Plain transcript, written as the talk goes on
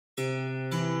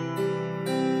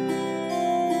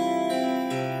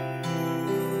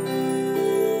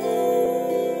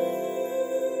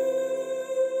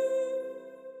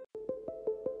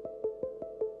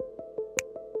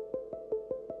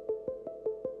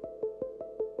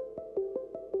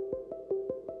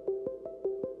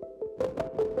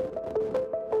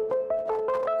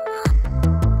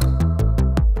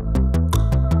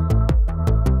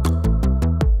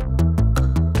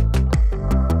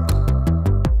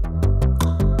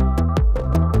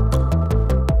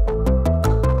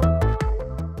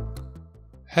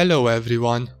Hello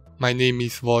everyone, my name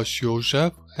is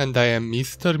József and I am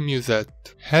Mr.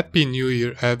 Musette. Happy New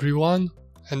Year everyone,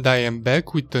 and I am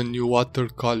back with a new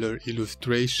watercolor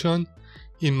illustration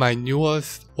in my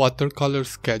newest watercolor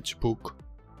sketchbook.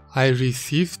 I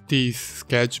received this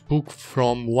sketchbook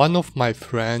from one of my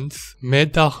friends,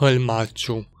 Meda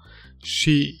Halmaciu.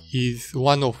 She is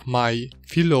one of my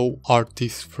fellow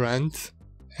artist friends,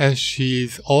 and she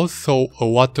is also a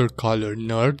watercolor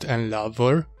nerd and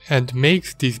lover and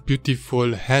makes these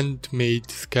beautiful handmade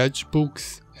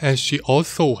sketchbooks, and she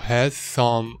also has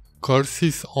some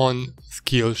courses on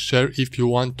Skillshare if you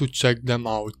want to check them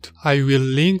out. I will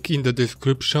link in the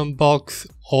description box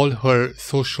all her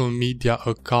social media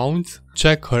accounts,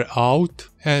 check her out,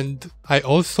 and I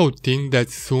also think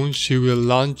that soon she will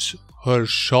launch her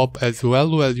shop as well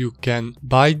where you can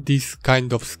buy this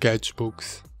kind of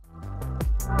sketchbooks.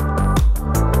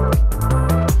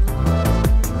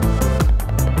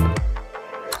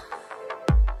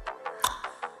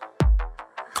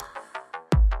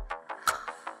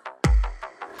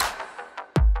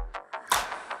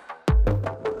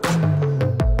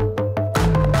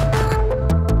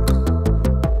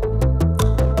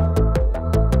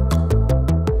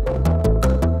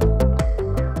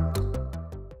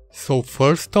 So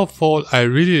first of all, I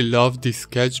really love this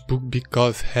sketchbook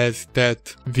because it has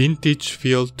that vintage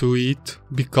feel to it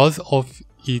because of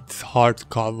its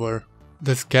hardcover.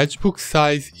 The sketchbook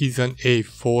size is an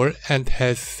A4 and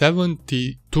has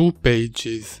 72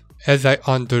 pages. As I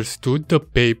understood, the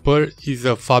paper is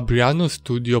a Fabriano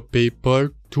Studio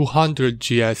paper 200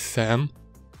 GSM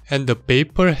and the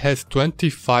paper has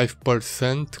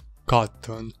 25%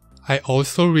 cotton. I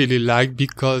also really like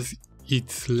because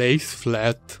it's lace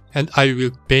flat, and I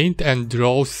will paint and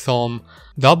draw some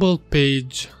double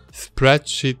page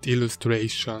spreadsheet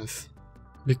illustrations,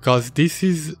 because this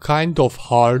is kind of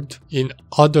hard in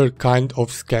other kind of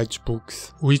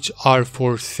sketchbooks which are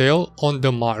for sale on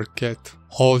the market.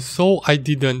 Also, I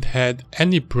didn't had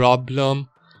any problem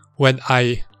when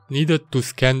I needed to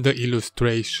scan the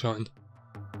illustration.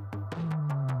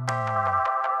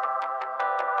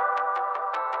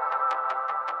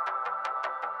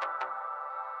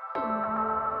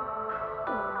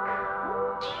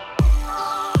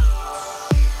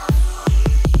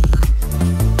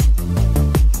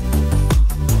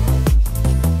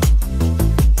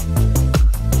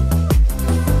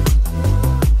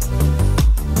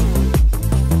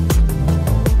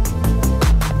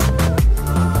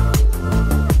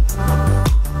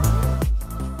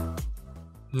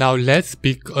 Now let's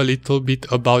speak a little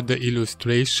bit about the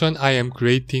illustration I am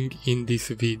creating in this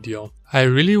video. I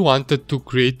really wanted to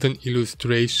create an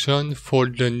illustration for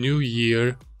the new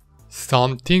year,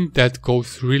 something that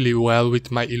goes really well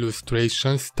with my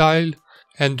illustration style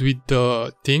and with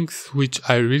the things which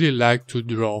I really like to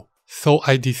draw. So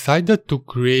I decided to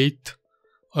create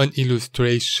an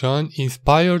illustration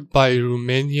inspired by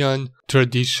Romanian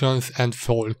traditions and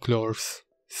folklores.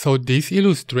 So this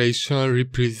illustration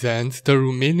represents the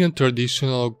Romanian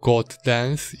traditional goat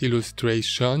dance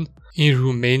illustration. In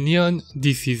Romanian,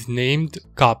 this is named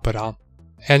capra,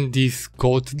 and this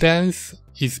goat dance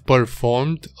is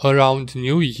performed around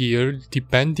New Year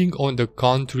depending on the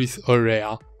country's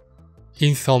area.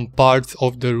 In some parts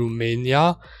of the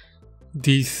Romania,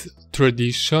 this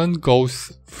tradition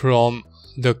goes from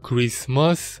the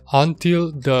Christmas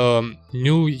until the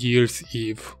New Year's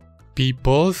Eve.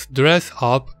 People dress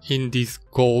up in this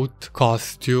goat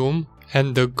costume,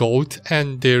 and the goat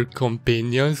and their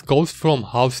companions goes from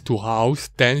house to house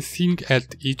dancing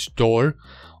at each door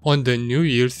on the New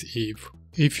Year's Eve.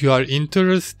 If you are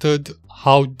interested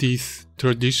how this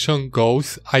tradition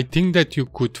goes, I think that you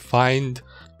could find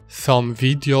some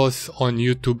videos on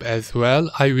YouTube as well.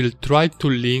 I will try to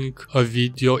link a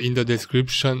video in the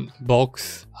description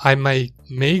box. I might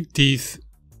make this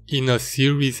in a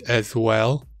series as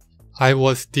well. I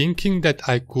was thinking that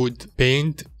I could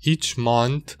paint each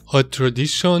month a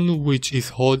tradition which is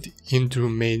held in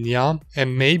Romania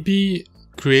and maybe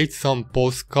create some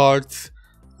postcards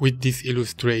with these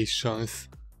illustrations.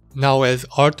 Now, as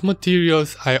art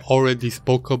materials, I already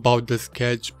spoke about the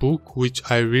sketchbook, which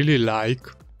I really like.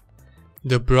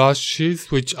 The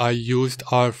brushes which I used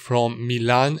are from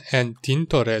Milan and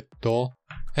Tintoretto,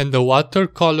 and the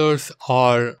watercolors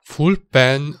are full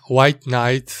pen White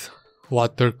Nights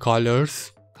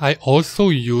watercolors. I also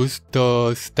used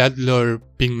the Staedtler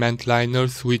pigment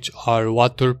liners which are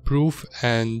waterproof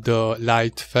and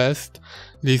light-fast.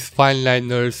 These fine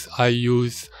liners I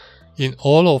use in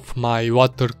all of my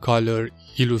watercolor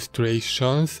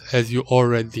illustrations, as you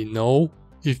already know.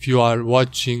 if you are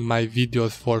watching my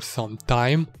videos for some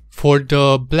time. For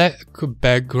the black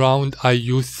background I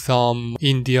use some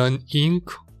Indian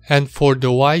ink, and for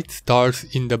the white stars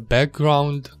in the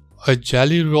background a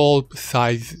jelly roll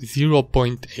size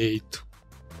 0.8.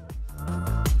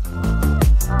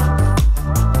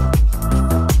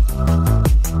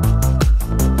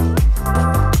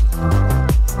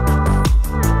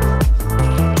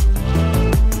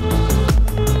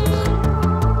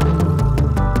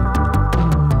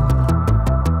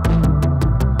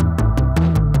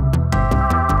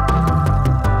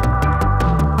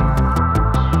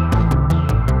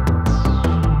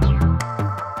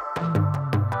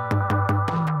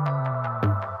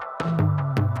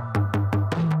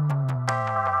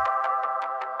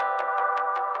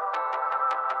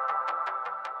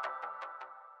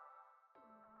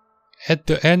 At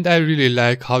the end, I really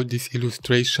like how this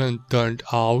illustration turned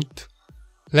out.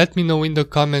 Let me know in the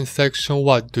comment section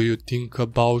what do you think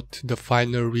about the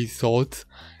final results,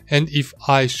 and if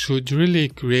I should really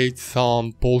create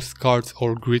some postcards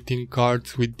or greeting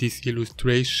cards with this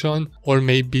illustration, or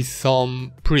maybe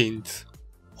some prints.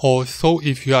 Also,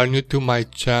 if you are new to my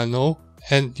channel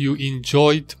and you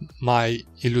enjoyed my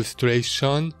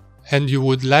illustration and you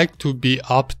would like to be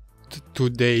up to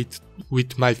date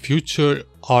with my future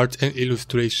art and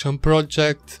illustration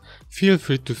projects, feel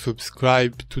free to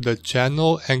subscribe to the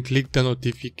channel and click the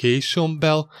notification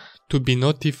bell to be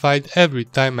notified every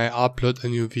time I upload a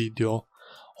new video.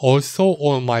 Also,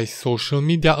 all my social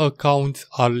media accounts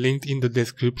are linked in the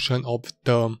description of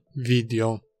the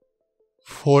video.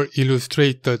 For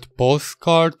illustrated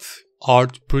postcards,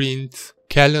 art prints,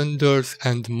 calendars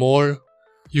and more,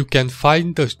 you can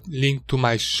find the link to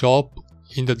my shop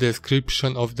in the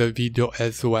description of the video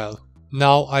as well.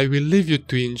 Now I will leave you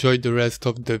to enjoy the rest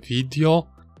of the video.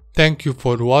 Thank you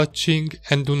for watching,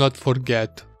 and do not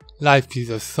forget, life is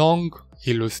a song,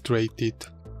 illustrate it.